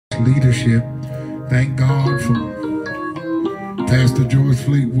leadership. Thank God for Pastor George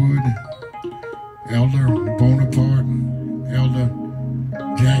Fleetwood, Elder Bonaparte, Elder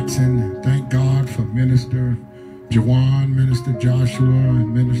Jackson. Thank God for Minister Jawan, Minister Joshua,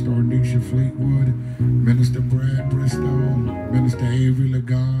 and Minister Ornisha Fleetwood, Minister Brad Bristow, Minister Avery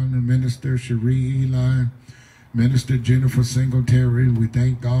Lagan, and Minister Cherie Eli, Minister Jennifer Singletary. We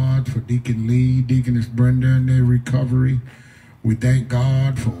thank God for Deacon Lee, Deaconess Brenda, and their recovery. We thank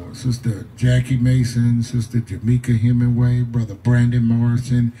God for Sister Jackie Mason, Sister Jamaica Hemingway, Brother Brandon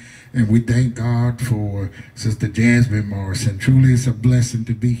Morrison, and we thank God for Sister Jasmine Morrison. Truly, it's a blessing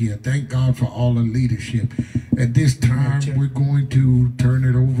to be here. Thank God for all the leadership. At this time, we're going to turn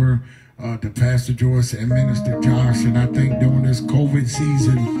it over to Pastor Joyce and Minister Josh, and I think during this COVID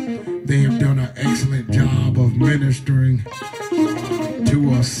season, they have done an excellent job of ministering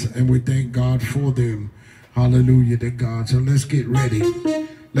to us, and we thank God for them. Hallelujah to God. So let's get ready.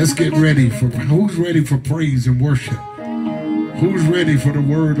 Let's get ready for, who's ready for praise and worship? Who's ready for the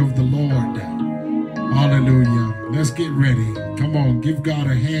word of the Lord? Hallelujah. Let's get ready. Come on, give God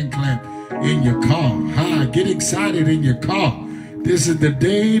a hand clap in your car. Hi, get excited in your car. This is the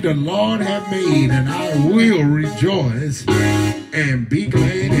day the Lord hath made, and I will rejoice and be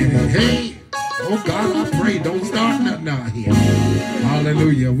glad in it. Hey, oh God, I pray, don't start nothing out here.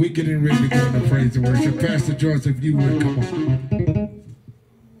 Hallelujah. We're getting ready to go into praise and worship. Pastor George, if you would, come on.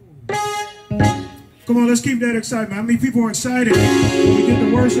 Come on, let's keep that excitement. How many people are excited when we get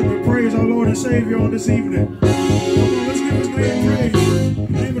to worship and praise our Lord and Savior on this evening? Come on, let's give his name praise. The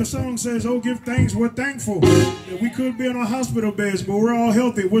name of the song says, oh, give thanks. We're thankful that we could be in our hospital beds, but we're all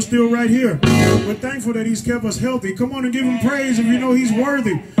healthy. We're still right here. We're thankful that he's kept us healthy. Come on and give him praise if you know he's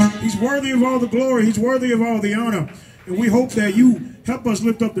worthy. He's worthy of all the glory. He's worthy of all the honor. And we hope that you help us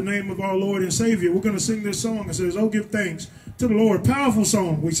lift up the name of our Lord and Savior. We're going to sing this song. It says, oh, give thanks to the Lord. Powerful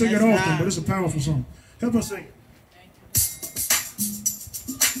song. We sing it often, but it's a powerful song. Help us sing it.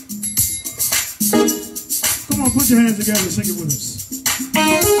 Come on, put your hands together and sing it with us.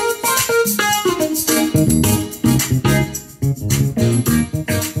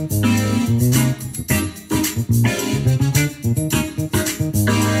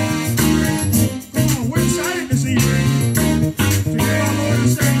 Come on, we're excited this evening to give our Lord and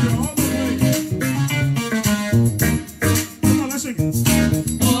Savior all the praise. Come on, let's sing it.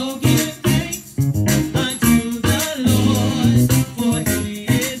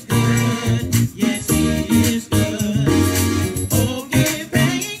 Yes, he is good. Oh, give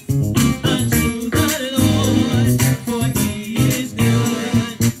thanks.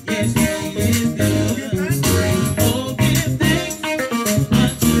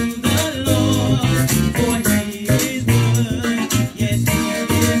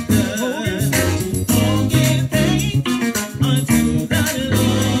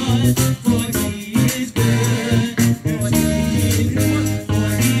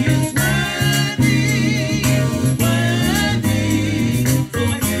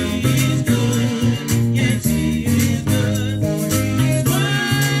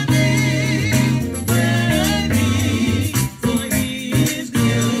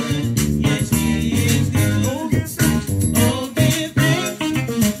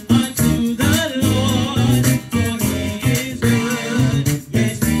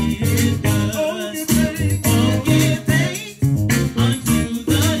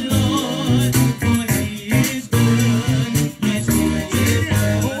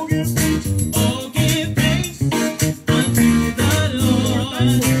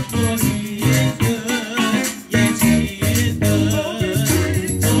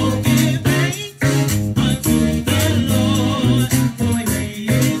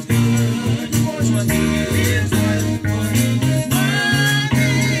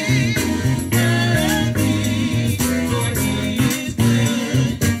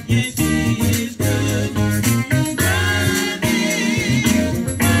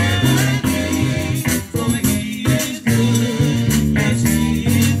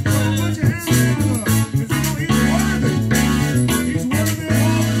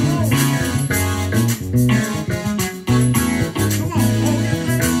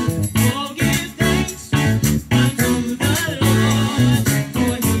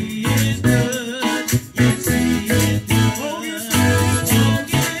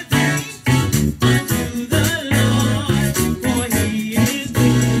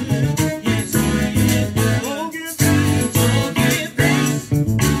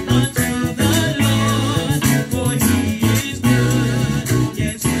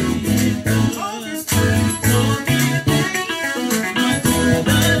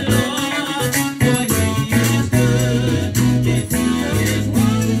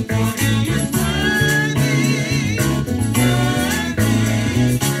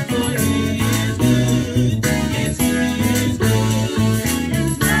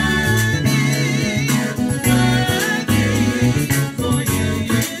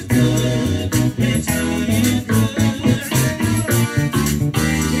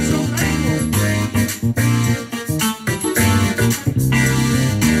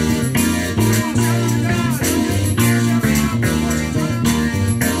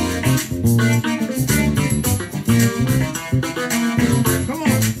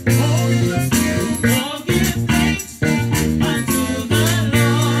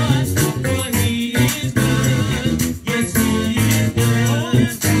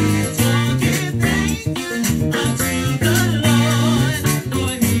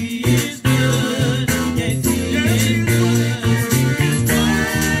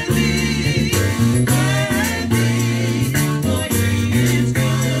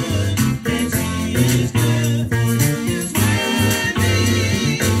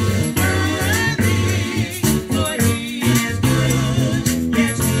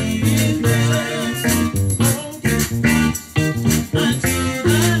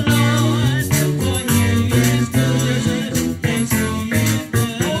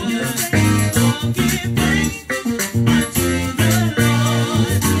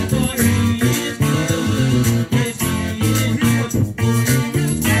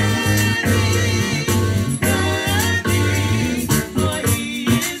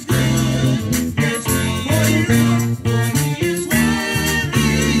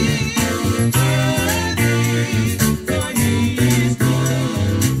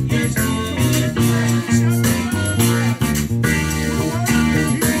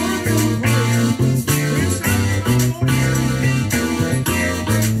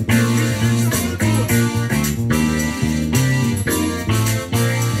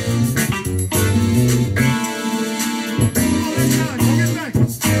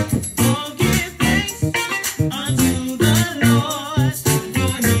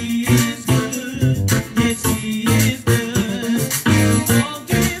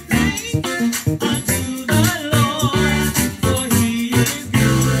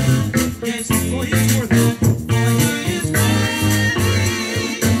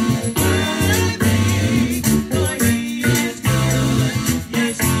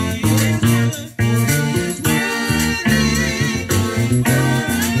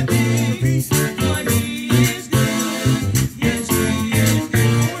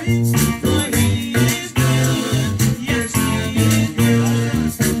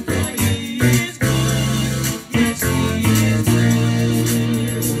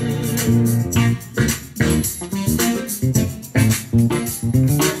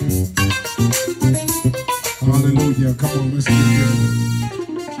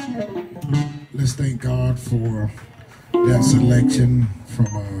 let's thank God for that selection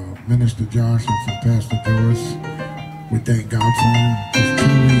from Minister Josh and from Pastor Joyce. We thank God for him,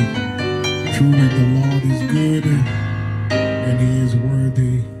 because truly the Lord is good and he is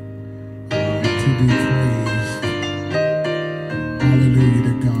worthy to be praised. Hallelujah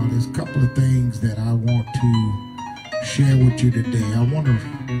to God. There's a couple of things that I want to share with you today. I want to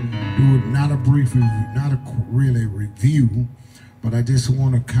do it, not a brief review, not a really review, but I just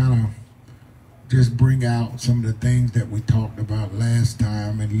want to kind of just bring out some of the things that we talked about last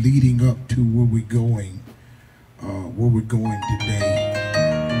time and leading up to where we're going today.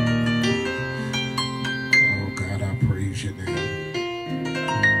 Oh God, I praise your name.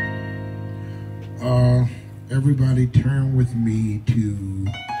 Everybody turn with me to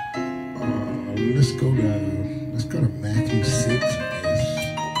let's go to Matthew 6.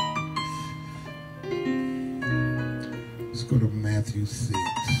 Let's go to Matthew 6.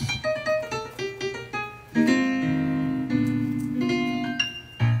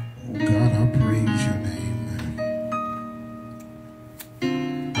 Oh God, I praise your name, man.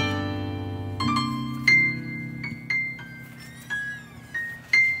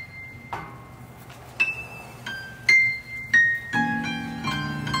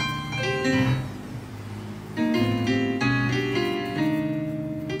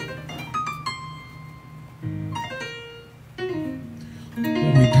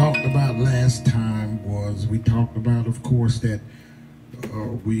 What we talked about last time was, we talked about, of course, that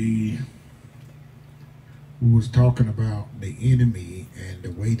we was talking about the enemy and the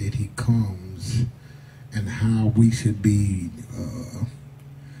way that he comes and how we should be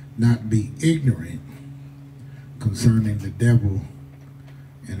not be ignorant concerning the devil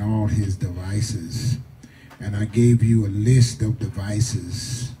and all his devices. And I gave you a list of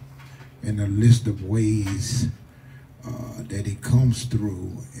devices and a list of ways that he comes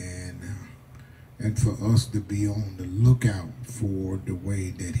through, and for us to be on the lookout for the way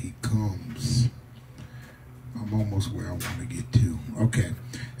that he comes. I'm almost where I want to get to. Okay.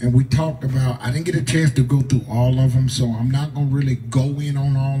 And we talked about, I didn't get a chance to go through all of them, so I'm not going to really go in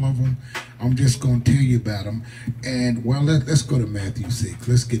on all of them. I'm just going to tell you about them. And, well, let's go to Matthew 6.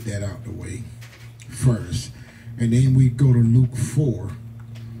 Let's get that out the way first. And then we go to Luke 4.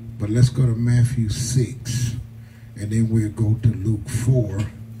 But let's go to Matthew 6. And then we'll go to Luke 4.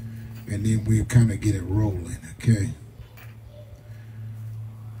 And then we'll kind of get it rolling, okay?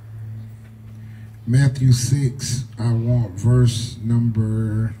 Matthew 6, I want verse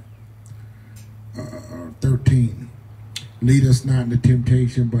number 13. Lead us not into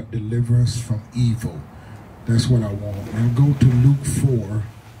temptation, but deliver us from evil. That's what I want. Now go to Luke 4.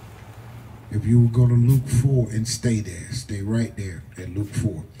 If you will go to Luke 4 and stay there. Stay right there at Luke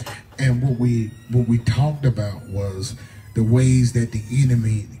 4. And what we talked about was the ways that the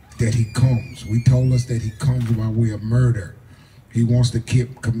enemy, that he comes. We told us that he comes by way of murder. He wants to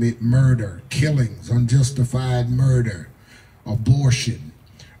commit murder, killings, unjustified murder, abortion.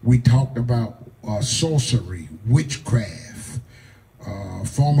 We talked about sorcery, witchcraft,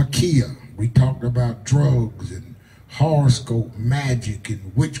 pharmakia. We talked about drugs and horoscope, magic,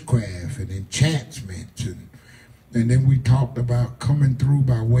 and witchcraft, and enchantments. And then we talked about coming through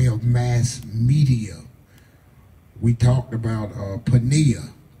by way of mass media. We talked about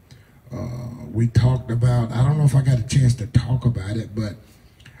pania. We talked about, I don't know if I got a chance to talk about it, but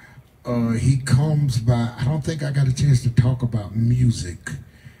he comes by, I don't think I got a chance to talk about music,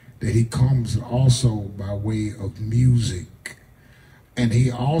 that he comes also by way of music. And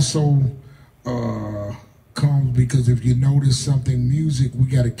he also comes because if you notice something, music, we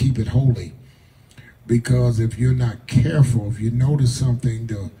got to keep it holy. Because if you're not careful, if you notice something,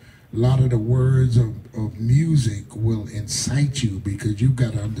 a lot of the words of music will incite you, because you've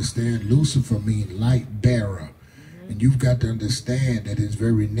got to understand Lucifer means light bearer. And you've got to understand that his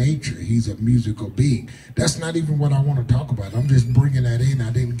very nature, he's a musical being. That's not even what I want to talk about. I'm just bringing that in.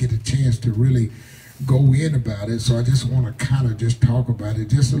 I didn't get a chance to really go in about it, so I just want to kind of just talk about it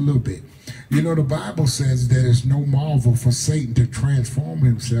just a little bit. You know, the Bible says that it's no marvel for Satan to transform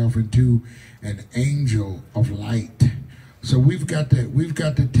himself into an angel of light. So we've got to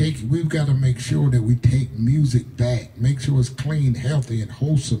make sure that we take music back, make sure it's clean, healthy, and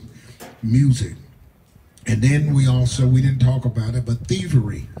wholesome music. And then we didn't talk about it, but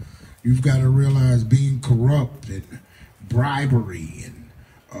thievery. You've got to realize being corrupt and bribery and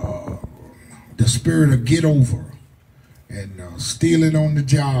the spirit of get over and stealing on the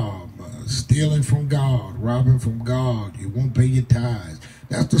job, stealing from God, robbing from God. You won't pay your tithes.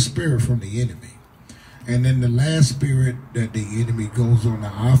 That's the spirit from the enemy. And then the last spirit that the enemy goes on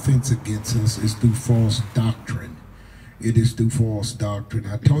the offense against us is through false doctrine. it is through false doctrine.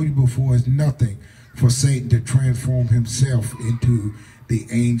 I told you before, it's nothing for Satan to transform himself into the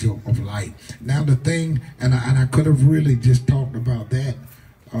angel of light. Now the thing, and I could have really just talked about that,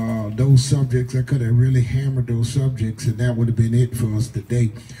 those subjects. I could have really hammered those subjects, and that would have been it for us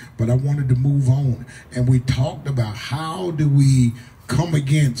today. But I wanted to move on, and we talked about how do we come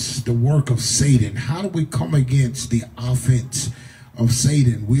against the work of Satan? How do we come against the offense of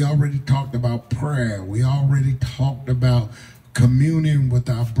Satan? We already talked about prayer. We already talked about communion with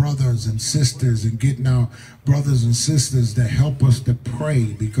our brothers and sisters and getting our brothers and sisters to help us to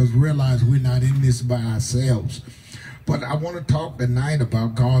pray, because realize we're not in this by ourselves. But I want to talk tonight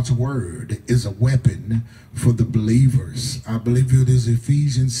about God's word is a weapon for the believers. I believe it is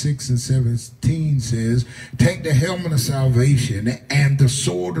Ephesians 6 and 17 says, take the helmet of salvation and the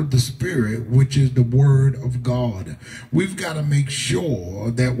sword of the Spirit, which is the word of God. We've got to make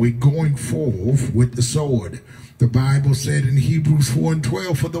sure that we're going forth with the sword. The Bible said in Hebrews 4 and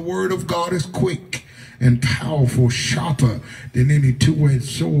 12, for the word of God is quick and powerful, sharper than any two-edged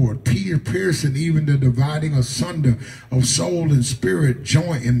sword, piercing even the dividing asunder of soul and spirit,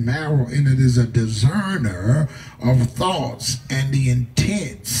 joint and marrow, and it is a discerner of thoughts and the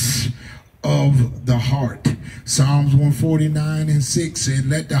intents of the heart. Psalms 149 and 6 said,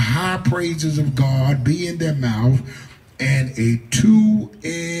 let the high praises of God be in their mouth and a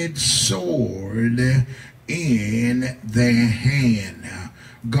two-edged sword in their hand.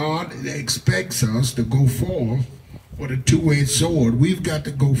 God expects us to go forth with a two-edged sword. We've got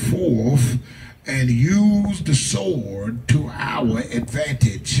to go forth and use the sword to our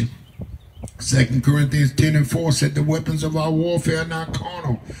advantage. 2 Corinthians 10 and 4 said the weapons of our warfare are not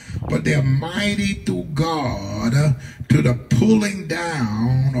carnal, but they're mighty through God to the pulling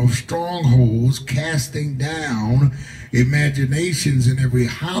down of strongholds, casting down imaginations and every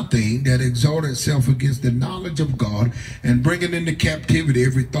high thing that exalts itself against the knowledge of God, and bringing into captivity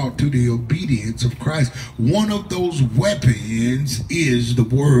every thought to the obedience of Christ. One of those weapons is the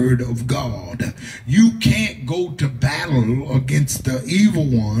word of God. You can't go to battle against the evil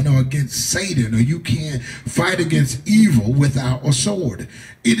one or against Satan, or you can't fight against evil without a sword.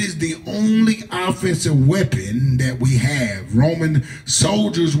 It is the only offensive weapon that we have. Roman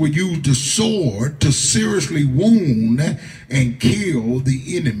soldiers would use the sword to seriously wound and kill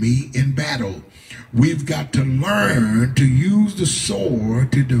the enemy in battle. We've got to learn to use the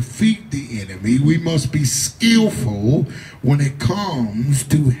sword to defeat the enemy. We must be skillful when it comes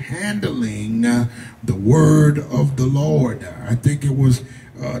to handling the word of the Lord. I think it was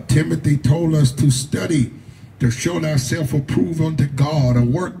Timothy told us to study to show thyself approved unto God, a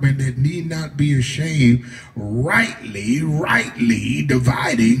workman that need not be ashamed, rightly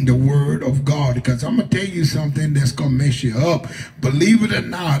dividing the word of God. Because I'm going to tell you something that's going to mess you up. Believe it or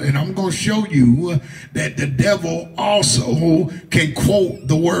not, and I'm going to show you that the devil also can quote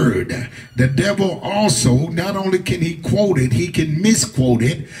the word. The devil also, not only can he quote it, he can misquote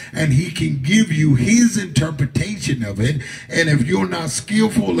it, and he can give you his interpretation of it. And if you're not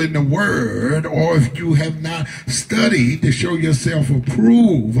skillful in the word, or if you have not studied to show yourself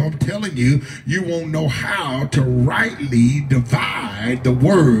approved, I'm telling you, you won't know how to rightly divide the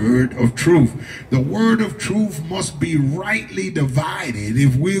word of truth. The word of truth must be rightly divided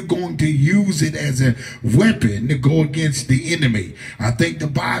if we're going to use it as a weapon to go against the enemy. I think the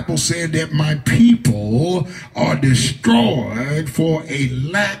Bible said that my people are destroyed for a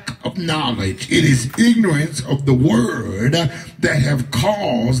lack of knowledge. It is ignorance of the word that have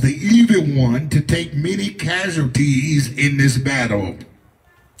caused the evil one to take many casualties in this battle.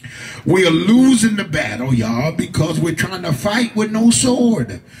 We are losing the battle, y'all, because we're trying to fight with no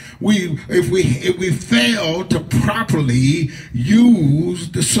sword. If we fail to properly use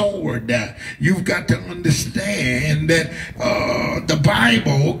the sword, you've got to understand that the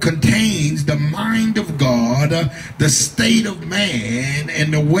Bible contains the mind of God, the state of man,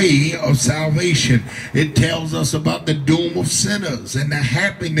 and the way of salvation. It tells us about the doom of sinners and the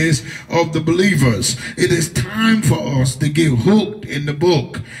happiness of the believers. It is time for us to get hooked in the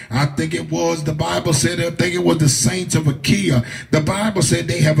book. I think it was, the Bible said, I think it was the saints of Achaia. The Bible said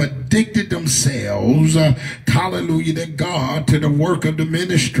they have addicted themselves, hallelujah, to God, to the work of the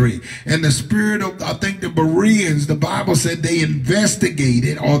ministry. And the spirit of, I think the Bereans, the Bible said they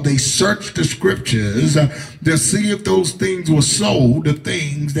investigated, or they searched the scriptures to see if those things were so, the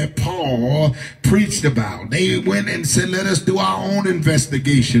things that Paul preached about. They went and said, let us do our own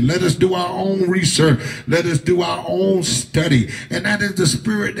investigation. Let us do our own research. Let us do our own study. And that is the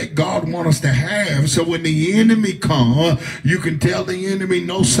spirit that God wants us to have. So when the enemy comes, you can tell the enemy,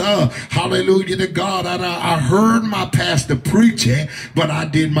 no, sir. Hallelujah to God. I heard my pastor preaching, but I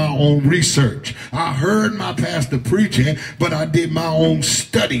did my own research. I heard my pastor preaching, but I did my own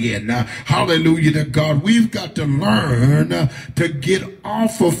studying. Hallelujah to God. We've got to learn to get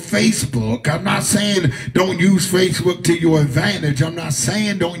off of Facebook. I'm not saying don't use Facebook to your advantage. I'm not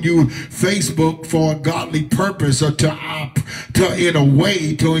saying don't use Facebook for a godly purpose or to in a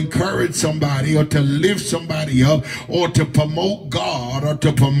way to encourage somebody or to lift somebody up or to promote God or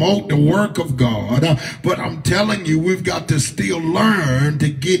to promote the work of God. But I'm telling you, we've got to still learn to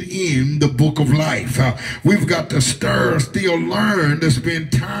get in the book of life. We've got to still learn to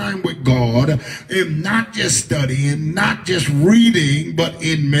spend time with God and not just studying, not just reading, but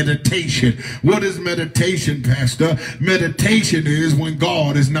in meditation. What is meditation, Pastor? Meditation is when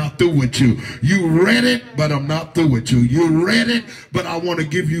God is not through with you. You read it, but I'm not through with you. You read it, but I want to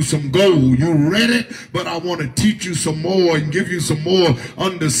give you some gold. You read it, but I want to teach you some more and give you some more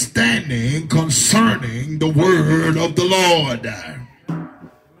understanding concerning the word of the Lord.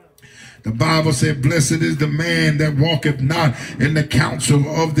 The Bible said, blessed is the man that walketh not in the counsel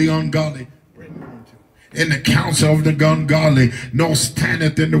of the ungodly, in the counsel of the ungodly, nor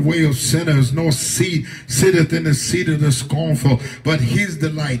standeth in the way of sinners, nor sitteth in the seat of the scornful. But his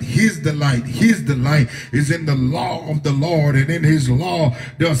delight is in the law of the Lord, and in his law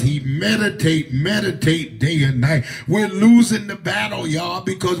does he meditate day and night. We're losing the battle, y'all,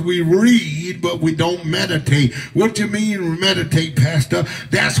 because we read, but we don't meditate. What you mean meditate, Pastor?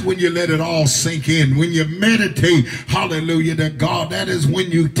 That's when you let it all sink in. When you meditate, hallelujah to God, that is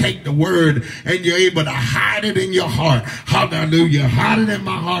when you take the word and you're able to hide it in your heart. Hallelujah. Hide it in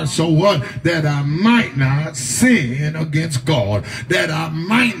my heart. So what? That I might not sin against God. That I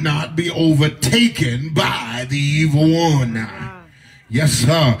might not be overtaken by the evil one. Yes,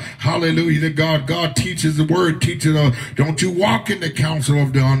 sir. Hallelujah to God. God teaches the word, teaches us. Don't you walk in the counsel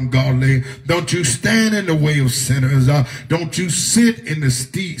of the ungodly. Don't you stand in the way of sinners. Don't you sit in the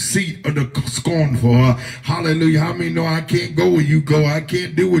seat of the scornful. Hallelujah. How many know I can't go where you go? I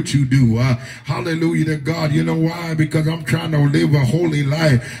can't do what you do. Hallelujah to God. You know why? Because I'm trying to live a holy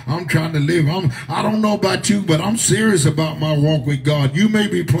life. I'm trying to live. I don't know about you, but I'm serious about my walk with God. You may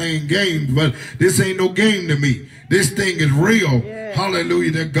be playing games, but this ain't no game to me. This thing is real. Yeah.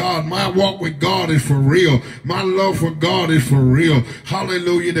 Hallelujah to God. My walk with God is for real. My love for God is for real.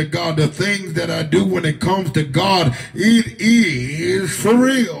 Hallelujah to God. The things that I do when it comes to God, it is for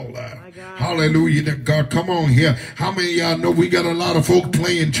real. Hallelujah to God. Come on here. How many of y'all know we got a lot of folks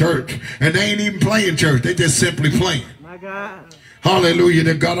playing church and they ain't even playing church. They just simply playing. My God. Hallelujah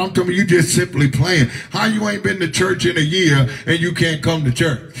to God. I'm telling you, just simply playing. How you ain't been to church in a year and you can't come to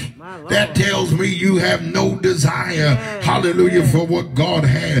church? That tells me you have no desire, hallelujah, for what God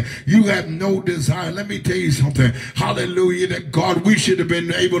had. You have no desire. Let me tell you something. Hallelujah to God. We should have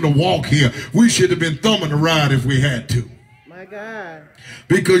been able to walk here. We should have been thumbing a ride if we had to. My God.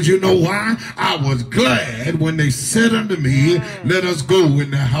 Because you know why? I was glad when they said unto me, let us go in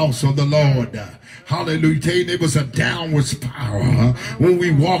the house of the Lord. Hallelujah. Tell you, there was a downward spiral. When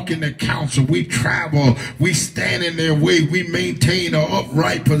we walk in the counsel, we travel, we stand in their way, we maintain an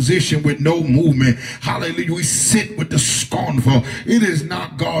upright position with no movement. Hallelujah. We sit with the scornful. It is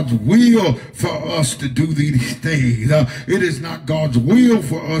not God's will for us to do these things. It is not God's will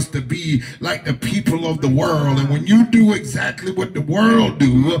for us to be like the people of the world. And when you do exactly what the world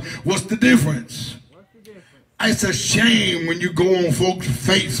do, what's the difference? It's a shame when you go on folks'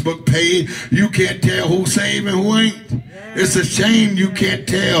 Facebook page, you can't tell who's saved and who ain't. It's a shame you can't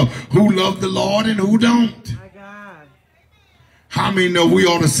tell who loved the Lord and who don't. How many know we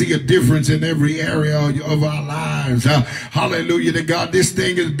ought to see a difference in every area of our lives? Hallelujah to God. This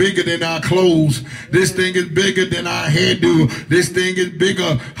thing is bigger than our clothes. This thing is bigger than our hairdo. This thing is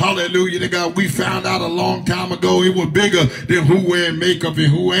bigger. Hallelujah to God. We found out a long time ago it was bigger than who wearing makeup and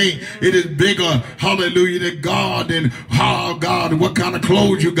who ain't. It is bigger, hallelujah to God, than how God, what kind of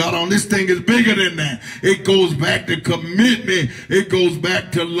clothes you got on. This thing is bigger than that. It goes back to commitment. It goes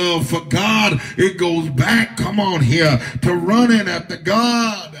back to love for God. It goes back, come on here, to running after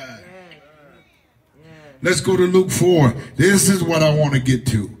God. Let's go to Luke 4. This is what I want to get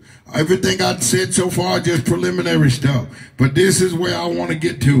to. Everything I've said so far, just preliminary stuff. But this is where I want to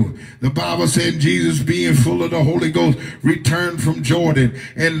get to. The Bible said Jesus, being full of the Holy Ghost, returned from Jordan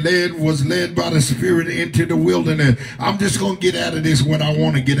and was led by the Spirit into the wilderness. I'm just going to get out of this what I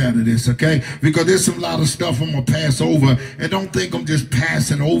want to get out of this, okay? Because there's a lot of stuff I'm going to pass over. And don't think I'm just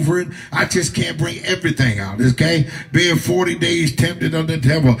passing over it. I just can't bring everything out, okay? Being 40 days tempted of the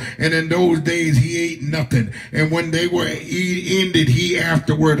devil. And in those days, he ate nothing. And when they were ended, he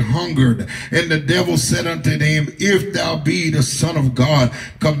afterward hungered. And the devil said unto him, if thou be the Son of God,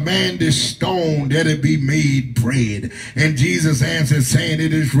 command this stone that it be made bread. And Jesus answered, saying,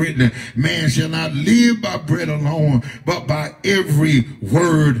 it is written, man shall not live by bread alone, but by every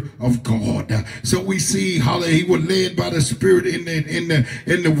word of God. So we see how he was led by the Spirit in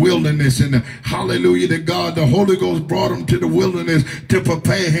the wilderness, and hallelujah to God, the Holy Ghost brought him to the wilderness to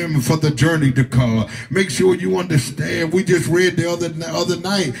prepare him for the journey to come. Make sure you understand. We just read the other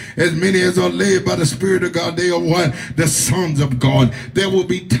night, as many as are led by the Spirit of God, they are what? The sons of God. There will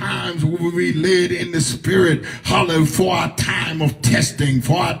be times we will be led in the Spirit, hallelujah, for our time of testing,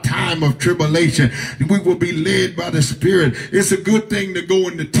 for our time of tribulation. We will be led by the Spirit. It's a good thing to go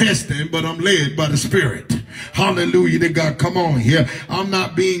into testing, but I'm led by the Spirit. Hallelujah to God. Come on here. I'm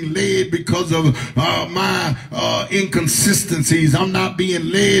not being led because of my inconsistencies. I'm not being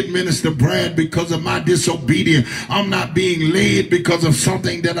led, Minister Brad, because of my disobedience. I'm not being led because of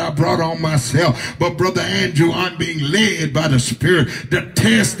something that I brought on myself. But Brother Andrew, I'm being led by the Spirit. The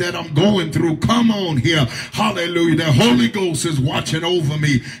test that I'm going through, come on here. Hallelujah. The Holy Ghost is watching over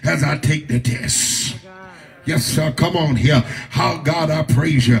me as I take the test. Yes, sir. Come on here. How, God, I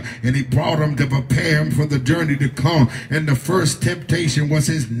praise you. And he brought him to prepare him for the journey to come. And the first temptation was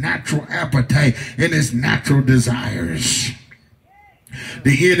his natural appetite and his natural desires.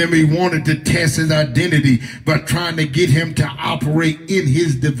 The enemy wanted to test his identity by trying to get him to operate in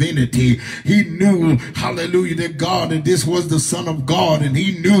his divinity. He knew, hallelujah, that God, that this was the Son of God, and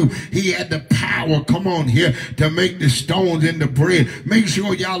he knew he had the power, come on here, to make the stones into bread. Make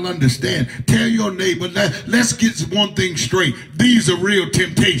sure y'all understand. Tell your neighbor, let's get one thing straight. These are real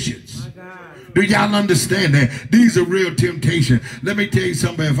temptations. Do y'all understand that? These are real temptations. Let me tell you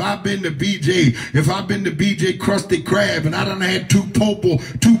something. If I've been to BJ Krusty Krab, and I done had two po'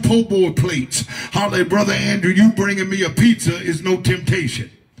 boy plates, hallelujah, Brother Andrew, you bringing me a pizza is no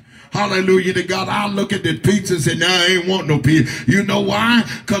temptation. Hallelujah to God. I'll look at the pizza and say, no, I ain't want no pizza. You know why?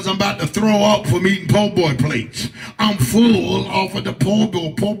 Because I'm about to throw up from eating po' boy plates. I'm full off of the po'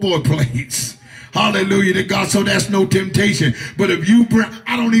 boy plates. Hallelujah to God. So that's no temptation. But if you bring,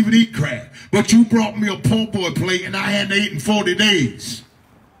 I don't even eat crab, but you brought me a po' boy plate and I hadn't eaten 40 days.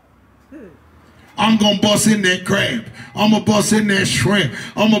 I'm going to bust in that crab. I'm going to bust in that shrimp.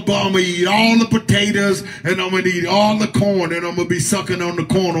 I'm going to eat all the potatoes, and I'm going to eat all the corn, and I'm going to be sucking on the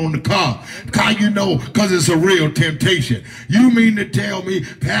corn on the cob. How you know? Because it's a real temptation. You mean to tell me,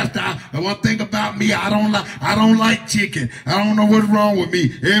 Pastor, one thing about me, I don't like chicken. I don't know what's wrong with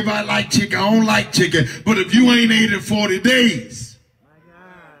me. Everybody like chicken. I don't like chicken. But if you ain't ate it 40 days,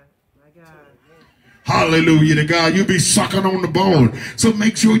 hallelujah to God, you be sucking on the bone. So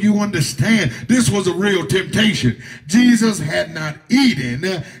make sure you understand this was a real temptation. Jesus had not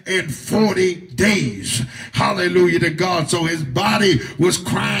eaten in 40 days. Hallelujah to God. So his body was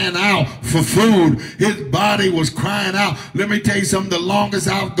crying out for food. His body was crying out. Let me tell you something. The longest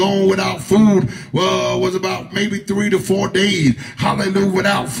I've gone without food was about maybe 3 to 4 days. Hallelujah.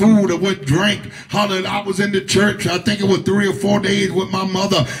 Without food or with drink. Hallelujah. I was in the church. I think it was 3 or 4 days with my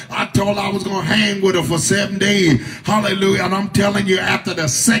mother. I told her I was going to hang with her for 7 days. Hallelujah. And I'm telling you, after the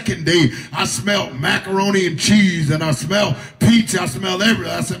second day, I smelled macaroni and cheese, and I smelled pizza. I smelled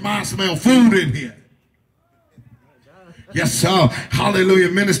everything. I said, I smell food in here. Yes, sir. Hallelujah.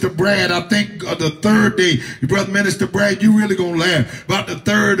 Minister Brad, I think the third day, Brother Minister Brad, you really going to laugh. About the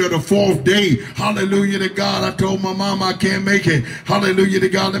third or the fourth day, hallelujah to God, I told my mom I can't make it. Hallelujah to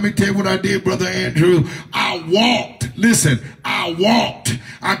God. Let me tell you what I did, Brother Andrew. I walked. Listen, I walked.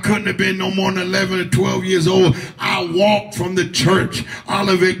 I couldn't have been no more than 11 or 12 years old. I walked from the church,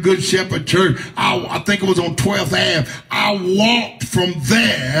 Olivet Good Shepherd Church. I think it was on 12th Ave. I walked from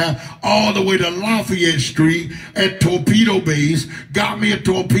there all the way to Lafayette Street at Torpedo Base, got me a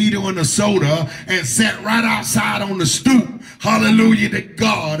torpedo and a soda, and sat right outside on the stoop, hallelujah to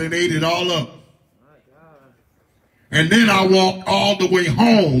God, and ate it all up. And then I walked all the way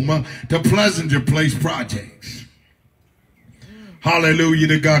home to Pleasanter Place Projects. Hallelujah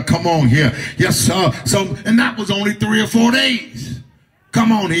to God. Come on here. Yes, sir. So, and that was only 3 or 4 days.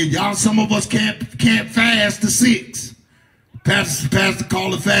 Come on here, y'all. Some of us can't fast to 6. Pastor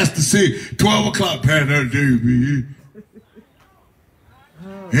called it fast to 6. 12 o'clock. Pastor,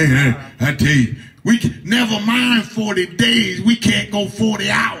 Hey, I tell you, we can, never mind 40 days, we can't go 40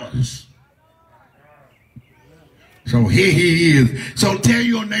 hours. So here he is. So tell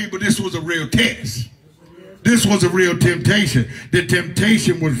your neighbor this was a real test. This was a real temptation. The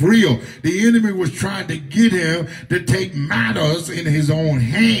temptation was real. The enemy was trying to get him to take matters in his own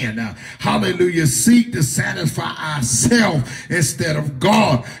hand. Hallelujah. Seek to satisfy ourselves instead of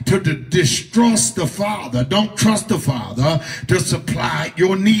God. To distrust the Father. Don't trust the Father to supply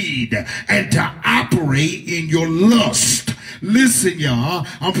your need and to operate in your lust. Listen, y'all,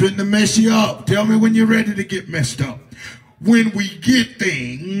 I'm finna to mess you up. Tell me when you're ready to get messed up. When we get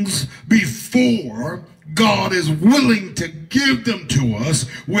things before God is willing to give them to us,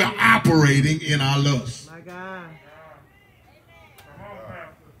 we're operating in our lust. My God.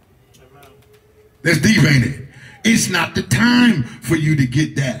 That's deep, ain't it? It's not the time for you to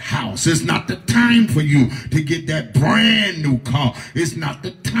get that house. It's not the time for you to get that brand new car. It's not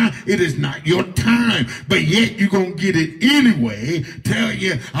the time. It is not your time. But yet you're going to get it anyway. Tell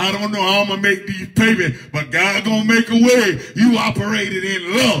you, I don't know how I'm going to make these payments, but God going to make a way. You operated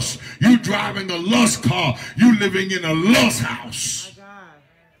in lust. You driving a lust car. You living in a lust house. My God.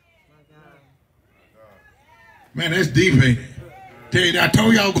 My God. Man, that's deep, ain't it? I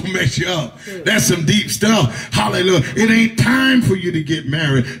told you I was going to mess you up. That's some deep stuff. Hallelujah. It ain't time for you to get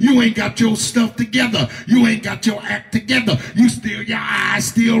married. You ain't got your stuff together. You ain't got your act together. You still, your eyes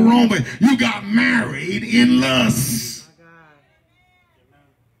still roaming. You got married in lust.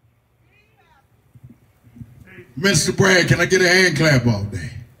 Mr. Brad, can I get a hand clap all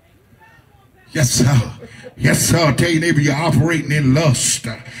day? Yes, sir. Yes, sir. Tell your neighbor you're operating in lust.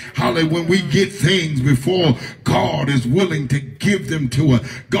 Hallelujah. When we get things before God is willing to give them to us.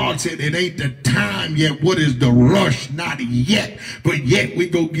 God said it ain't the time yet. What is the rush? Not yet. But yet we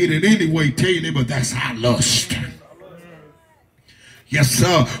go get it anyway. Tell your neighbor that's our lust. Yes,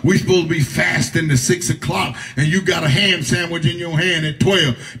 sir. We supposed to be fasting to 6 o'clock and you got a ham sandwich in your hand at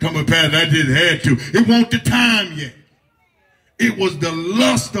 12. Tell me, Pastor, I just had to. It wasn't the time yet. It was the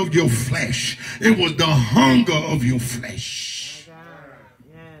lust of your flesh. It was the hunger of your flesh.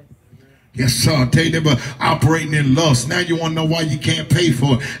 Yes, sir. I'll tell you about operating in lust. Now you want to know why you can't pay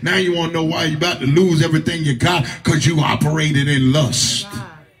for it. Now you want to know why you're about to lose everything you got because you operated in lust.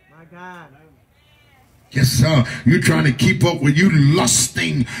 My God. Yes, sir. You're trying to keep up with, you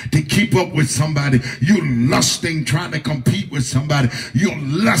lusting to keep up with somebody. You lusting, trying to compete with somebody. You're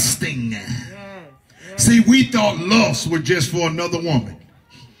lusting. See, we thought lust was just for another woman.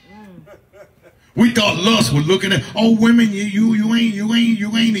 We thought lust was looking at, oh, women, you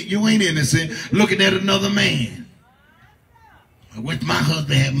ain't innocent, looking at another man. I wish my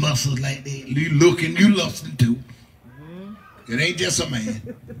husband had muscles like that. You lusting too. It ain't just a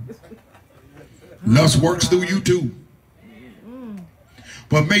man. Lust works through you too.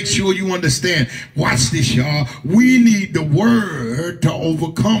 But make sure you understand. Watch this, y'all. We need the word to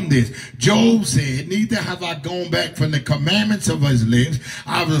overcome this. Job said, neither have I gone back from the commandments of his lips.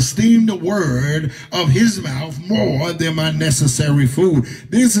 I've esteemed the word of his mouth more than my necessary food.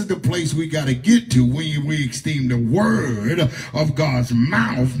 This is the place we got to get to when we esteem the word of God's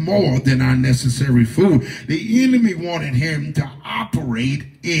mouth more than our necessary food. The enemy wanted him to operate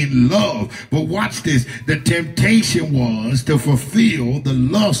in love. But watch this. The temptation was to fulfill the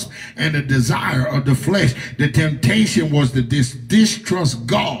lust and the desire of the flesh. The temptation was to distrust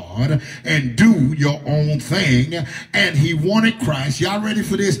God and do your own thing. And he wanted Christ. Y'all ready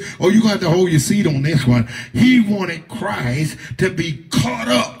for this? Oh, you got to hold your seat on this one. He wanted Christ to be caught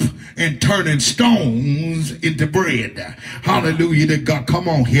up and turning stones into bread. Hallelujah to God. Come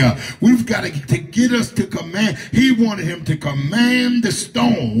on here. We've got to get us to command. He wanted him to command the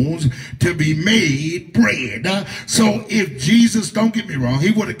stones to be made bread. So if Jesus, don't get me wrong,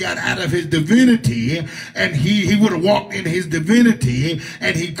 he would have got out of his divinity and he would have walked in his divinity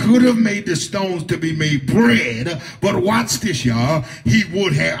and he could have made the stones to be made bread. But watch this, y'all. He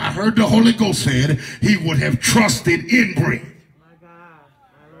would have, I heard the Holy Ghost said, he would have trusted in bread.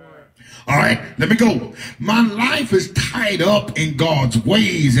 All right, let me go. My life is tied up in God's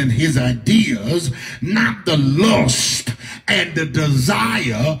ways and his ideas, not the lust and the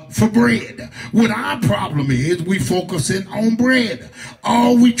desire for bread. What our problem is, we focusing on bread.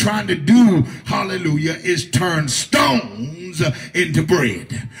 All we trying to do, hallelujah, is turn stones into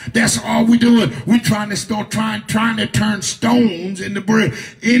bread. That's all we doing. We trying to start trying to turn stones into bread.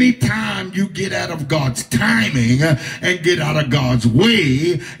 Anytime you get out of God's timing and get out of God's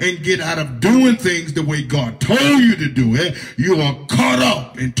way and get out of doing things the way God told you to do it, you are caught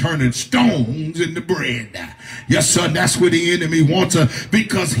up in turning stones into bread. Yes, sir, that's where the enemy wants us,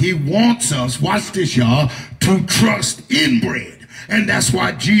 because he wants us, watch this, y'all, to trust in bread. And that's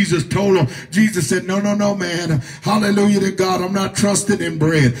why Jesus told him, Jesus said, no, man. Hallelujah to God. I'm not trusting in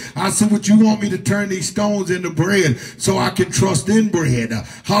bread. I said, what you want me to turn these stones into bread so I can trust in bread?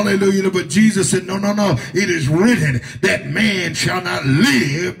 Hallelujah. But Jesus said, no. It is written that man shall not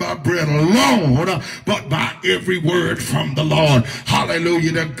live by bread alone, but by every word from the Lord.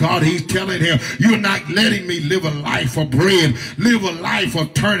 Hallelujah to God. He's telling him, you're not letting me live a life of bread. Live a life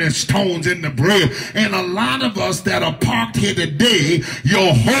of turning stones into bread. And a lot of us that are parked here today,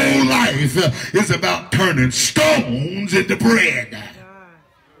 your whole life is about turning stones into bread.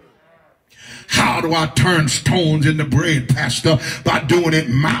 How do I turn stones into bread, Pastor? By doing it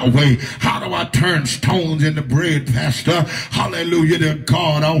my way. How do I turn stones into bread, Pastor? Hallelujah to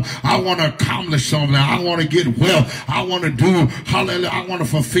God. I want to accomplish something. I want to get well. I want to do, hallelujah, I want to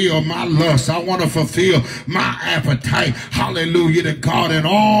fulfill my lust. I want to fulfill my appetite. Hallelujah to God. And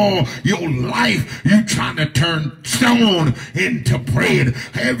all your life, you trying to turn stone into bread.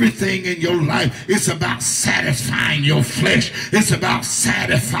 Everything in your life, it's about satisfying your flesh. It's about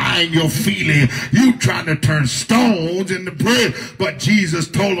satisfying your feelings. You trying to turn stones into bread. But Jesus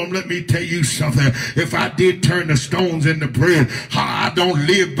told him, let me tell you something. If I did turn the stones into bread, I don't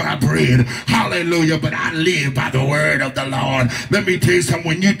live by bread. Hallelujah. But I live by the word of the Lord. Let me tell you something.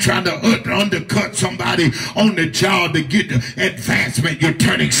 When you're trying to undercut somebody on the job to get the advancement, you're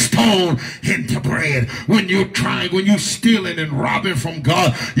turning stone into bread. When you're stealing and robbing from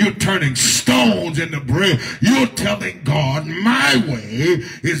God, you're turning stones into bread. You're telling God, my way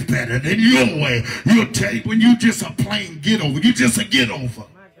is better than your way. You'll tell you when you just a plain get over. You just a get over.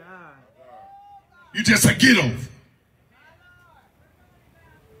 You just a get over.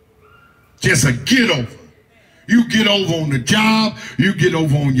 Just a get over. You get over on the job. You get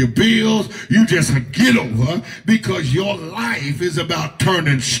over on your bills. You just a get over because your life is about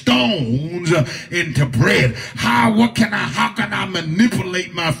turning stones into bread. How can I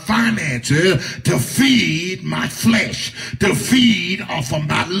manipulate my finances to feed my flesh, to feed off of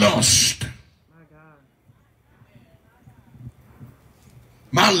my lust?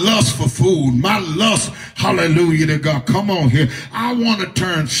 My lust for food, my lust, hallelujah to God. Come on here. I want to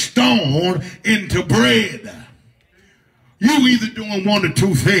turn stone into bread. You either doing one or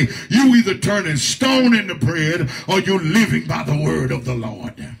two things. You either turning stone into bread or you're living by the word of the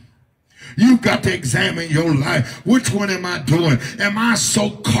Lord. You've got to examine your life. Which one am I doing? Am I so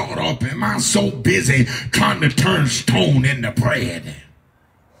caught up? Am I so busy trying to turn stone into bread?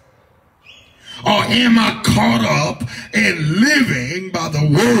 Or am I caught up in living by the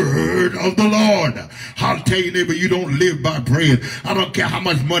word of the Lord? I'll tell you, neighbor, you don't live by bread. I don't care how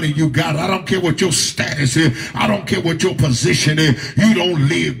much money you got. I don't care what your status is. I don't care what your position is. You don't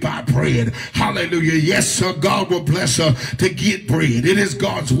live by bread. Hallelujah. Yes, sir, God will bless us to get bread. It is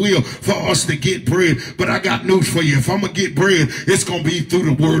God's will for us to get bread. But I got news for you. If I'm going to get bread, it's going to be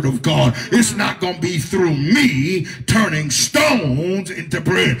through the word of God. It's not going to be through me turning stones into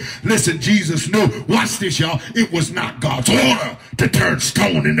bread. Listen, Jesus knew, watch this, y'all, it was not God's order to turn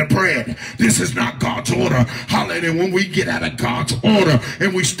stone into bread. This is not God's order. Hallelujah. When we get out of God's order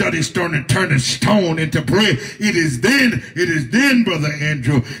and we study turning stone into bread, it is then, Brother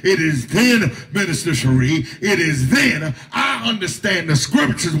Andrew, it is then, Minister Cherie, it is then I understand the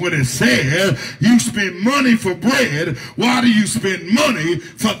scriptures when it says you spend money for bread. Why do you spend money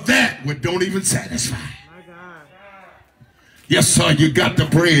for that which don't even satisfy? Yes, sir, you got the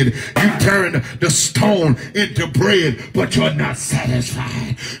bread. You turn the stone into bread, but you're not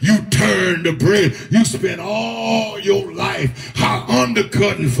satisfied. You turn the bread. You spend all your life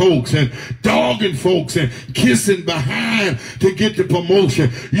undercutting folks and dogging folks and kissing behind to get the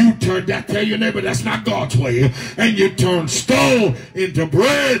promotion. You turn that, tell your neighbor, that's not God's way. And you turn stone into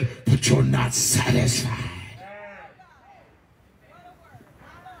bread, but you're not satisfied.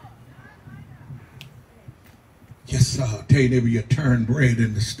 Yes, sir. I'll tell you, neighbor, you turn bread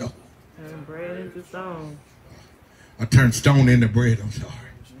into stone. Turn bread into stone. I turn stone into bread, I'm sorry.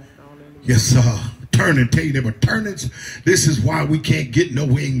 Yes, sir. Turning, tell you, neighbor, turnings. This is why we can't get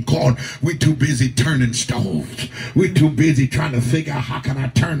nowhere in God. We're too busy turning stones. We're too busy trying to figure out, how can I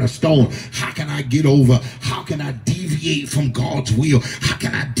turn a stone? How can I get over? How can I deviate from God's will? How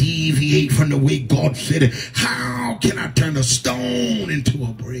can I deviate from the way God said it? How can I turn a stone into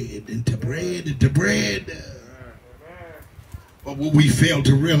a bread, into bread, into bread? But what we fail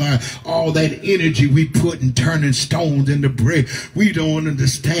to realize, all that energy we put in turning stones into bread, we don't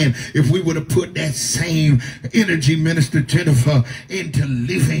understand. If we would have put that same energy, Minister Jennifer, into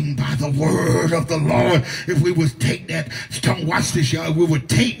living by the word of the Lord, if we would take that stone, we would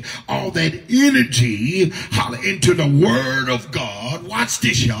take all that energy into the word of God, God, watch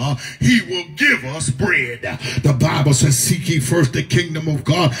this, y'all, he will give us bread. The Bible says, seek ye first the kingdom of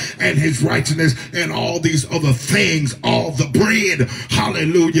God and his righteousness, and all these other things, all the bread,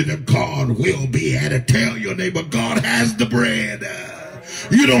 hallelujah, that God will be added. Tell your neighbor, God has the bread.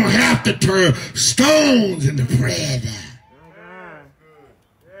 You don't have to turn stones into bread.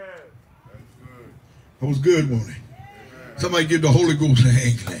 That was good, wasn't it? Somebody give the Holy Ghost a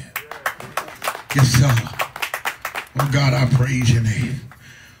hand clap. Yes, sir. Oh, God, I praise your name.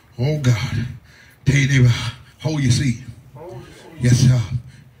 Oh, God. Tell your neighbor, hold your seat. Yes, sir.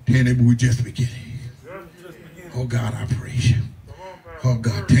 Tell your neighbor, we're just beginning. Oh, God, I praise you. Oh,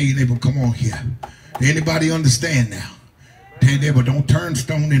 God. Tell your neighbor, come on here. Anybody understand now? Tell your neighbor, don't turn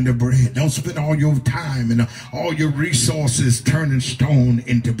stone into bread. Don't spend all your time and all your resources turning stone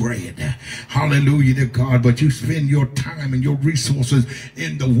into bread. Hallelujah to God. But you spend your time and your resources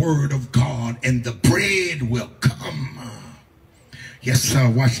in the word of God, and the bread will come. Yes, sir.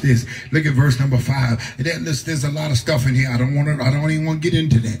 Watch this. Look at verse number 5. There's a lot of stuff in here. I don't even want to get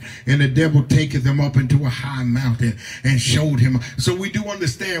into that. And the devil taketh them up into a high mountain and showed him. So we do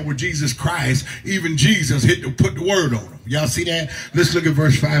understand where Jesus Christ, even Jesus, put the word on him. Y'all see that? Let's look at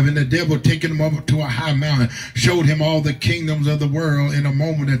verse 5. And the devil taking him up to a high mountain showed him all the kingdoms of the world in a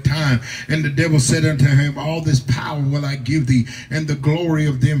moment of time. And the devil said unto him, all this power will I give thee, and the glory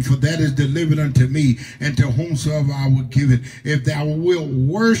of them, for that is delivered unto me, and to whomsoever I will give it. If thou will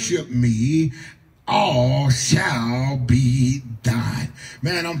worship me, all shall be thine.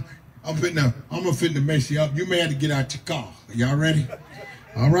 Man, I'm finna mess you up. You may have to get out your car. Y'all ready?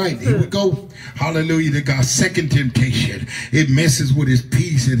 All right, here we go. Hallelujah to God. Second temptation. It messes with his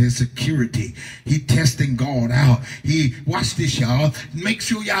peace and his security. He testing God out. Watch this, y'all. Make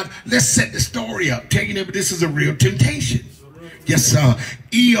sure y'all, let's set the story up. Tell you never, this is a real temptation. Yes, sir.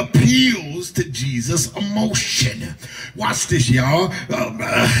 He appeals to Jesus' emotion. Watch this, y'all.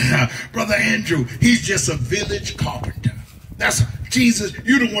 Brother Andrew, he's just a village carpenter. That's Jesus.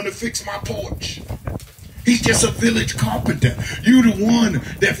 You the one that fixed my porch. He's just a village carpenter. You the one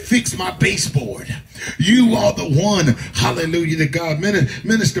that fixed my baseboard. You are the one, hallelujah to God.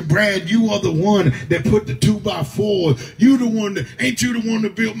 Minister Brad, you are the one that put the 2x4. You the one that, ain't you the one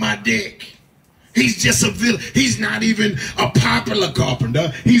that built my deck? He's just a village. He's not even a popular carpenter.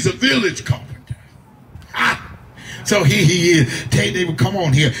 He's a village carpenter. So here he is. Tell your neighbor, come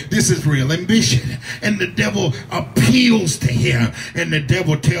on here. This is real ambition. And the devil appeals to him. And the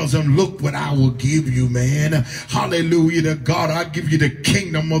devil tells him, look what I will give you, man. Hallelujah to God. I'll give you the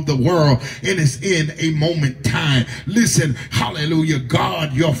kingdom of the world. And it's in a moment time. Listen, hallelujah.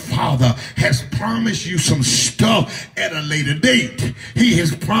 God, your Father, has promised you some stuff at a later date. He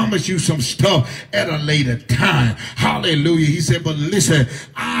has promised you some stuff at a later time. Hallelujah. He said, but listen,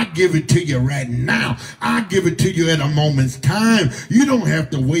 I give it to you right now. I give it to you at a moment's time. You don't have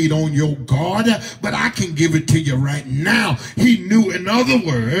to wait on your God, but I can give it to you right now. He knew, in other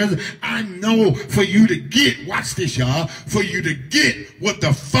words, I know for you to get, watch this, y'all, for you to get what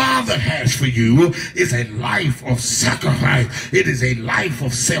the Father has for you is a life of sacrifice. It is a life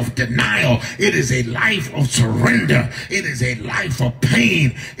of self-denial. It is a life of surrender. It is a life of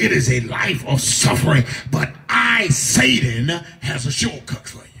pain. It is a life of suffering. But Satan, has a shortcut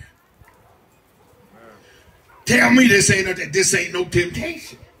for you. Tell me this ain't no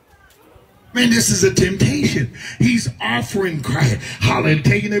temptation. Man, this is a temptation. He's offering Christ. Hallelujah.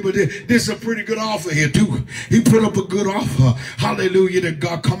 Tell your neighbor, this is a pretty good offer here too. He put up a good offer. Hallelujah to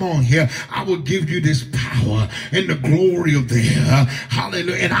God. Come on here. I will give you this power and the glory of the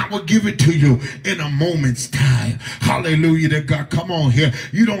hallelujah. And I will give it to you in a moment's time. Hallelujah to God. Come on here.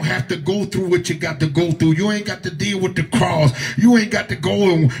 You don't have to go through what you got to go through. You ain't got to deal with the cross. You ain't got to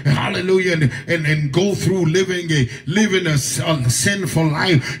go and hallelujah and go through living a sinful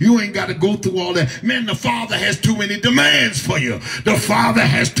life. You ain't got to go through all that. Man, the Father has too many demands for you. The Father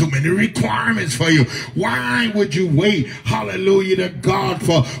has too many requirements for you. Why would you wait, hallelujah to God,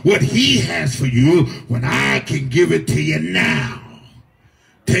 for what he has for you when I can give it to you now?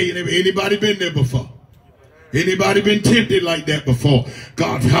 Tell you, anybody been there before? Anybody been tempted like that before?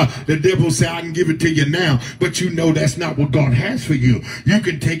 God, the devil say, I can give it to you now, but you know that's not what God has for you. You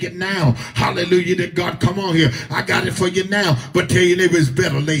can take it now. Hallelujah to God. Come on here. I got it for you now, but tell your neighbor it's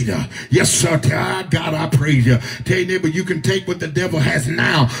better later. Yes, sir. God, I praise you. Tell your neighbor you can take what the devil has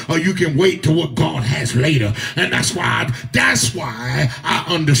now, or you can wait to what God has later. And that's why I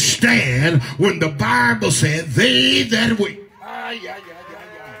understand when the Bible said, they that wait.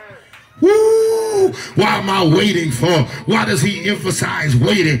 Woo! Woo! Why am I waiting for? Why does he emphasize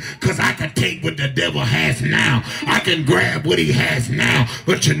waiting? Because I can take what the devil has now. I can grab what he has now.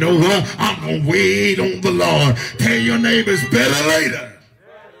 But you know what? I'm going to wait on the Lord. Tell your neighbors, better later.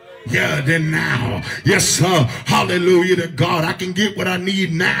 Yeah, than now. Yes, sir. Hallelujah to God. I can get what I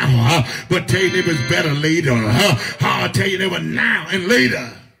need now. But tell your neighbors, better later. I'll tell you neighbor, now and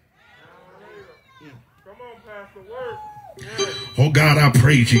later. Oh God, I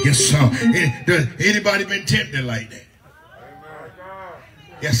praise you. Yes, sir. Anybody been tempted like that?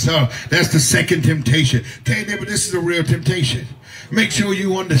 Yes, sir. That's the second temptation. Tell your neighbor, this is a real temptation. Make sure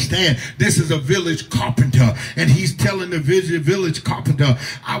you understand this is a village carpenter, and he's telling the village carpenter,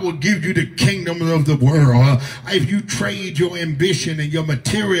 I will give you the kingdom of the world. If you trade your ambition and your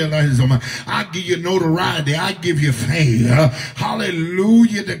materialism, I'll give you notoriety. I'll give you fame.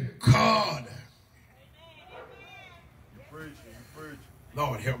 Hallelujah to God.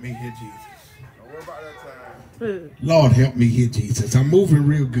 Lord, help me here, Jesus. Lord, help me here, Jesus. I'm moving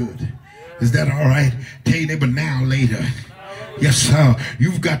real good. Is that all right? Tell your neighbor now, later. Yes, sir.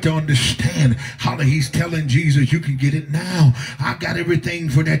 You've got to understand how he's telling Jesus, you can get it now. I got everything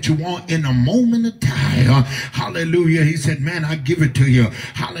for that you want in a moment of time. Hallelujah. He said, man, I give it to you.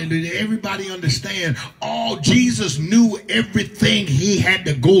 Hallelujah. Everybody understand. Jesus knew everything he had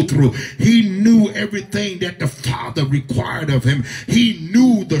to go through. He knew everything that the Father required of him. He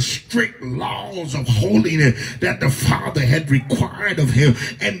knew the strict laws of holiness that the Father had required of him.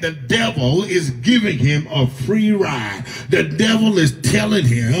 And the devil is giving him a free ride. The devil is telling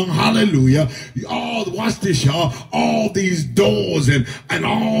him, hallelujah, watch this, y'all, all these doors and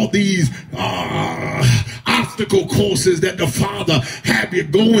all these obstacle courses that the Father have you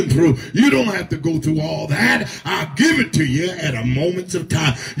going through, you don't have to go through all that. I'll give it to you at a moment of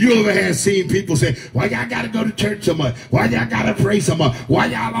time. You ever have seen people say, why y'all got to go to church so much? Why y'all got to pray so much? Why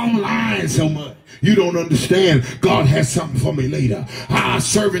y'all online so much? You don't understand. God has something for me later.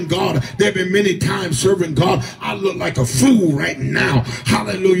 Serving God. There have been many times serving God. I look like a fool right now.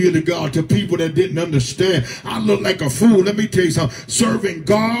 Hallelujah to God. To people that didn't understand, I look like a fool. Let me tell you something. Serving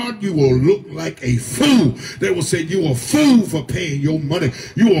God, you will look like a fool. They will say you a fool for paying your money.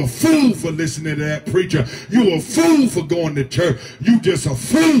 You a fool for listening to that preacher. You a fool for going to church. You just a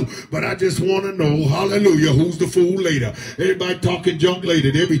fool. But I just want to know, hallelujah, who's the fool later? Everybody talking junk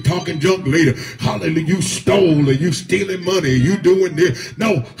later. They'll be talking junk later. Hallelujah, you stole and you stealing money, you doing this.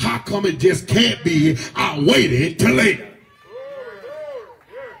 No, how come it just can't be? I waited till later.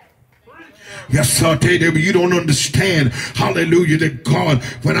 Yes, sir, I tell you, you don't understand, hallelujah, to God,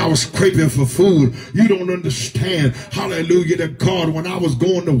 when I was scraping for food. You don't understand, hallelujah, to God, when I was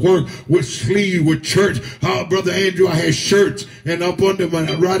going to work with sleeve, with church. Brother Andrew, I had shirts and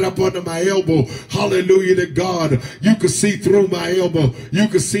right up under my elbow, hallelujah, to God. You could see through my elbow. You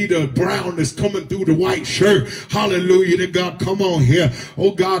could see the brownness coming through the white shirt. Hallelujah to God. Come on here.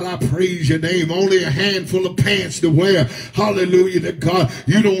 Oh, God, I praise your name. Only a handful of pants to wear. Hallelujah to God.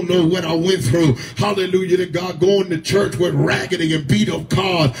 You don't know what I went through. Hallelujah to God. Going to church with raggedy and beat up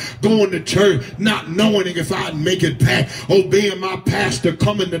cars. Going to church not knowing if I'd make it back. Obeying my pastor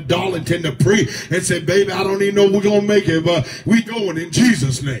coming to Darlington to preach and say, baby, I don't even know we're going to make it, but we going in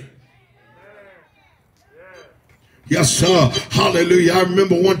Jesus' name. Yes, sir. Hallelujah. I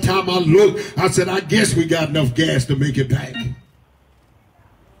remember one time I looked, I said, I guess we got enough gas to make it back.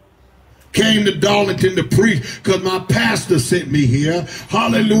 Came to Darlington to preach because my pastor sent me here.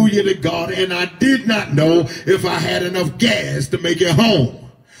 Hallelujah to God. And I did not know if I had enough gas to make it home.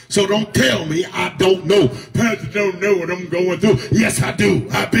 So don't tell me I don't know. Pastor don't know what I'm going through. Yes, I do.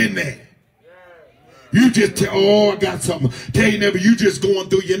 I've been there. You just tell, oh, I got something. Tell you never, you just going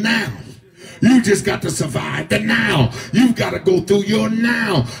through your now. You just got to survive the now. You've got to go through your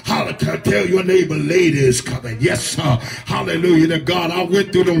now. Tell your neighbor, lady is coming. Yes, sir. Hallelujah to God. I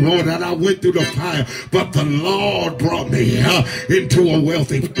went through the water and I went through the fire, but the Lord brought me into a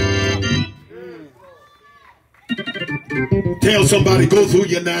wealthy. Tell somebody, go through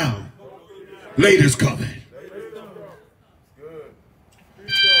your now. Lady's coming.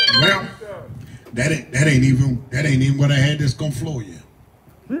 Well, that ain't even what I had that's gonna floor you.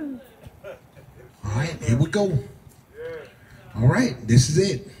 All right, here we go. All right, this is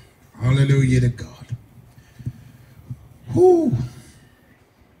it. Hallelujah to God. Whoo.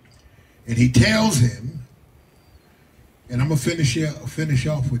 And he tells him, and I'm going to finish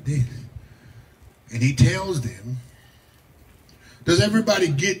off with this. And he tells them, does everybody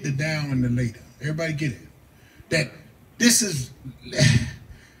get the down and the later? Everybody get it? That this is,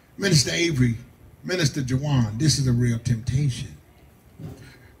 Minister Avery, Minister Jawan, this is a real temptation.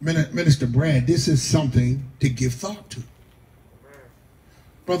 Minister Brad, this is something to give thought to.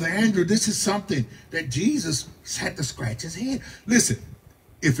 Brother Andrew, this is something that Jesus had to scratch his head. Listen,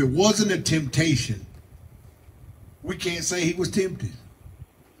 if it wasn't a temptation, we can't say he was tempted.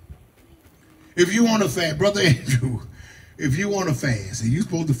 If you want to fast, Brother Andrew, if you want to fast, and you're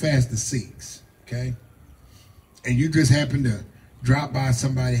supposed to fast the 6, okay? And you just happen to drop by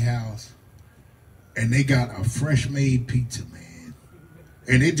somebody's house and they got a fresh made pizza, man.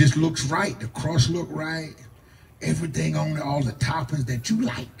 And it just looks right. The crust look right. Everything on it, all the toppings that you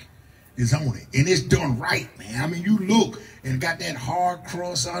like is on it. And it's done right, man. I mean, you look and got that hard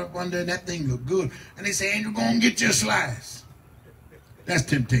crust up under, and that thing look good. And they say, Andrew, go and get your slice. That's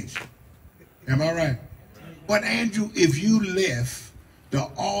temptation. Am I right? But Andrew, if you left the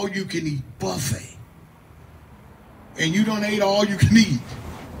all-you-can-eat buffet and you don't eat all you can eat,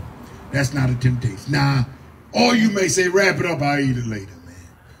 that's not a temptation. Now, or you may say, wrap it up, I'll eat it later, man.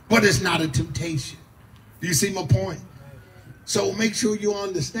 But it's not a temptation. Do you see my point? So make sure you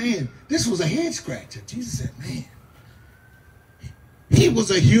understand, this was a head scratcher. Jesus said, man, he was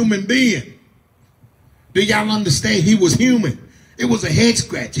a human being. Do y'all understand? He was human. It was a head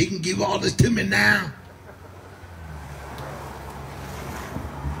scratch. He can give all this to me now.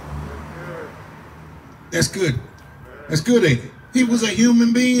 That's good. That's good, ain't it? He was a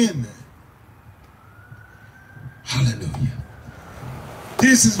human being. Hallelujah.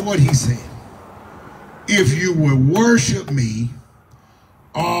 This is what he said. If you will worship me,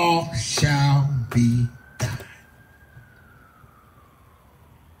 all shall be done.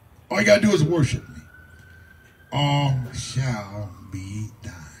 All you got to do is worship me. All shall be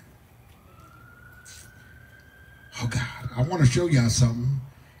done. Oh God, I want to show y'all something.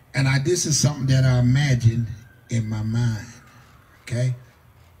 And this is something that I imagined in my mind. Okay?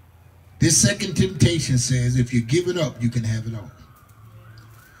 This second temptation says, if you give it up, you can have it all.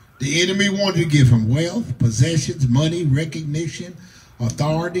 The enemy wanted to give him wealth, possessions, money, recognition,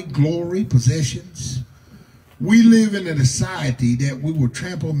 authority, glory, possessions. We live in a society that we will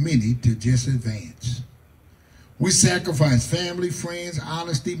trample many to just advance. We sacrifice family, friends,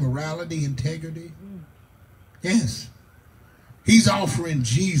 honesty, morality, integrity. Yes. He's offering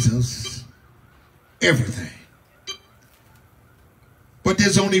Jesus everything. But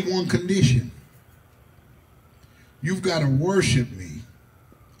there's only one condition. You've got to worship me,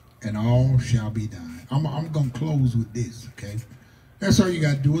 and all shall be done. I'm going to close with this, okay? That's all you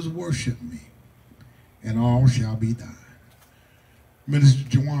got to do is worship me, and all shall be done. Minister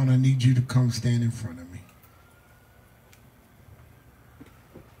Juwan, I need you to come stand in front of me.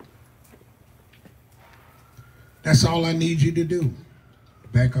 That's all I need you to do.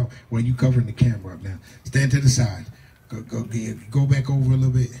 Back up. Well, you covering the camera up now. Stand to the side. Go back over a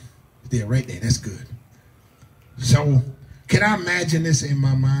little bit. There, right there. That's good. So, can I imagine this in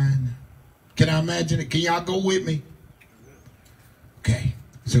my mind? Can I imagine it? Can y'all go with me? Okay.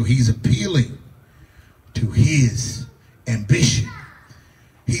 So he's appealing to his ambition.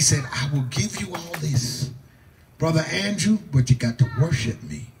 He said, I will give you all this, Brother Andrew, but you got to worship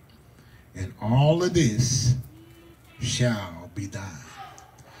me. And all of this shall be done.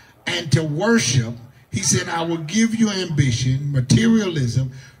 And to worship, he said, I will give you ambition,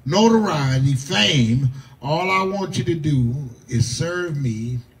 materialism, notoriety, fame. All I want you to do is serve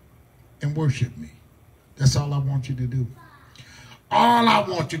me and worship me. That's all I want you to do. All I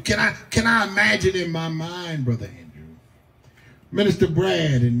want you. Can I imagine in my mind, Brother Andrew? Minister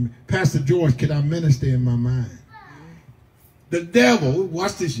Brad and Pastor George, can I minister in my mind? The devil,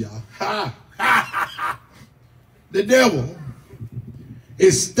 watch this, y'all. The devil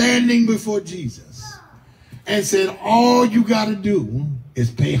is standing before Jesus and said, all you got to do is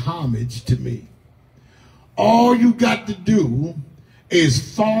pay homage to me. All you got to do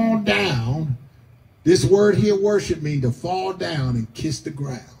is fall down. This word here, worship, means to fall down and kiss the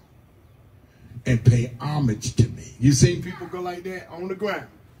ground and pay homage to me. You seen people go like that on the ground?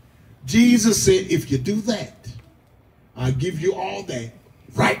 Jesus said, if you do that, I'll give you all that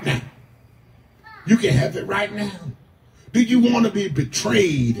right now. You can have it right now. Do you want to be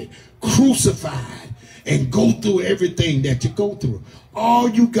betrayed and crucified and go through everything that you go through? All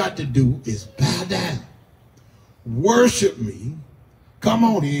you got to do is bow down, worship me, come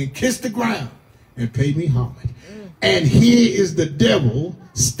on in, kiss the ground, and pay me homage. And here is the devil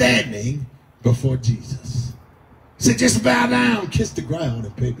standing before Jesus. He said, just bow down, kiss the ground,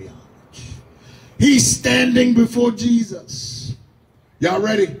 and pay me homage. He's standing before Jesus. Y'all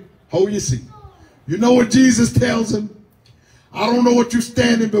ready? Hold your seat. You know what Jesus tells him? I don't know what you're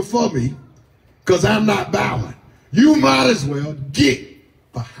standing before me because I'm not bowing. You might as well get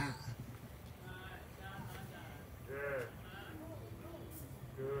behind.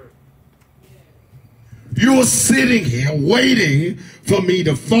 You you're sitting here waiting for me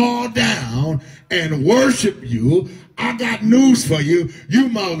to fall down and worship you, I got news for you. You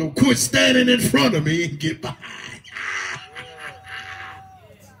might as well quit standing in front of me and get behind.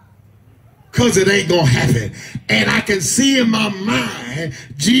 Because it ain't going to happen. And I can see in my mind,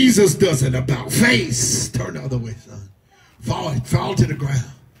 Jesus does it about face. Turn the other way, son. Fall to the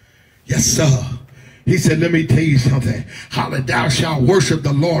ground. Yes, sir. He said, let me tell you something. Hallelujah, thou shalt worship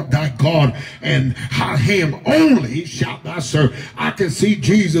the Lord thy God, and him only shalt thou serve. I can see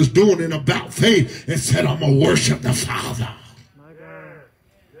Jesus doing it about faith and said, I'm going to worship the Father. My God.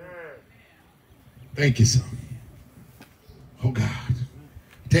 Thank you, son. Oh, God.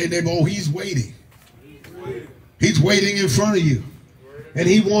 Tell your neighbor, oh, he's waiting. He's waiting in front of you. And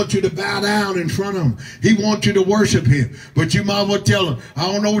he wants you to bow down in front of him. He wants you to worship him. But you might as well tell him,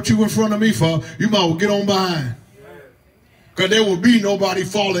 I don't know what you in front of me for. You might as well get on behind. Because there will be nobody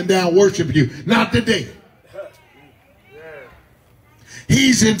falling down worship you. Not today.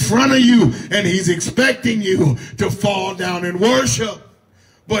 He's in front of you and he's expecting you to fall down and worship.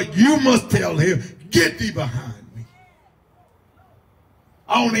 But you must tell him, get thee behind me.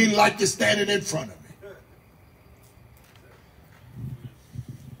 I don't even like you standing in front of me.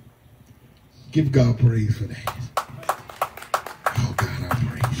 Give God praise for that. Oh, God, I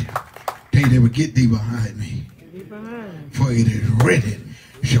praise you. Tell you, they would get thee behind me. For it is written,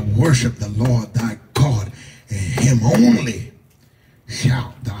 shall worship the Lord thy God, and him only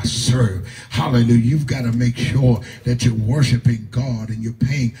shalt thou serve. Hallelujah. You've got to make sure that you're worshiping God and you're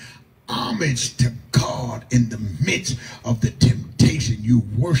paying homage to God in the midst of the temptation. You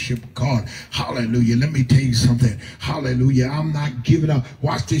worship God. Hallelujah. Let me tell you something. Hallelujah. I'm not giving up.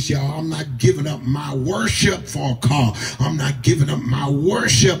 Watch this, y'all. I'm not giving up my worship for a car. I'm not giving up my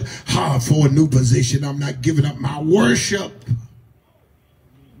worship for a new position. I'm not giving up my worship.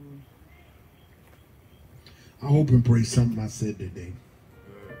 I hope and pray something I said today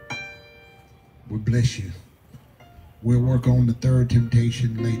will bless you. We'll work on the third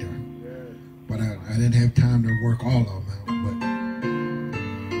temptation later. But I didn't have time to work all of them out. But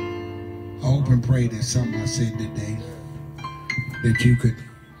I hope and pray that something I said today, that you could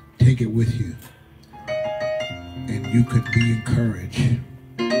take it with you. And you could be encouraged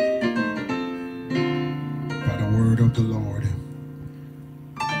by the word of the Lord.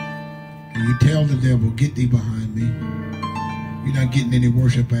 And you tell the devil, get thee behind me. You're not getting any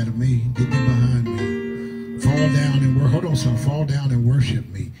worship out of me. Get thee behind me. Fall down and worship. Hold on, son. Fall down and worship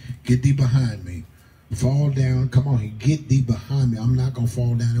me. Get thee behind me. Fall down. Come on. Get thee behind me. I'm not going to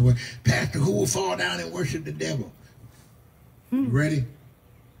fall down and worship. Pastor, who will fall down and worship the devil? You ready?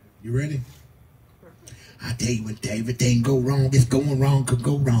 You ready? I tell you, when everything go wrong, it's going wrong, could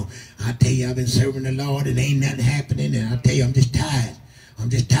go wrong. I tell you, I've been serving the Lord and ain't nothing happening. And I tell you, I'm just tired. I'm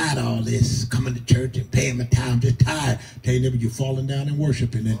just tired of all this. Coming to church and paying my time. I'm just tired. Tell you, you're falling down and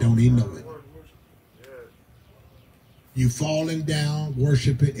worshiping and don't even know it. You falling down,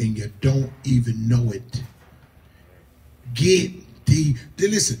 worshiping, and you don't even know it.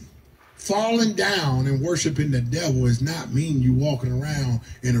 Listen, falling down and worshiping the devil does not mean you walking around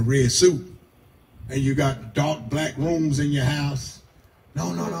in a red suit and you got dark black rooms in your house.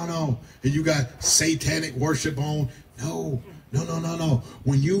 No. And you got satanic worship on. No.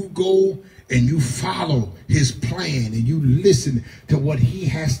 When you go and you follow his plan and you listen to what he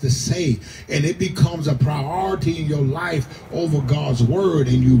has to say, and it becomes a priority in your life over God's word,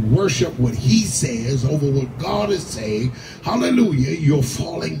 and you worship what he says over what God is saying, hallelujah, you're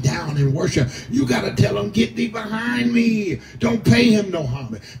falling down in worship. You got to tell him, get thee behind me. Don't pay him no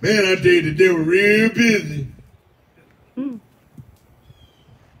homage. Man, I tell you, the devil real busy.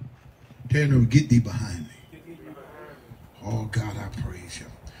 Tell him, get thee behind me. Oh, God, I praise you.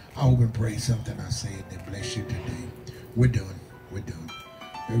 I hope and pray something I said that bless you today. We're done.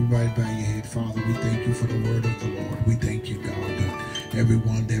 Everybody bow your head. Father, we thank you for the word of the Lord. We thank you, God,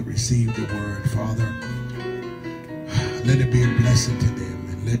 everyone that received the word. Father, let it be a blessing to them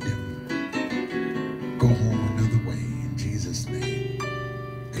and let them go home another way.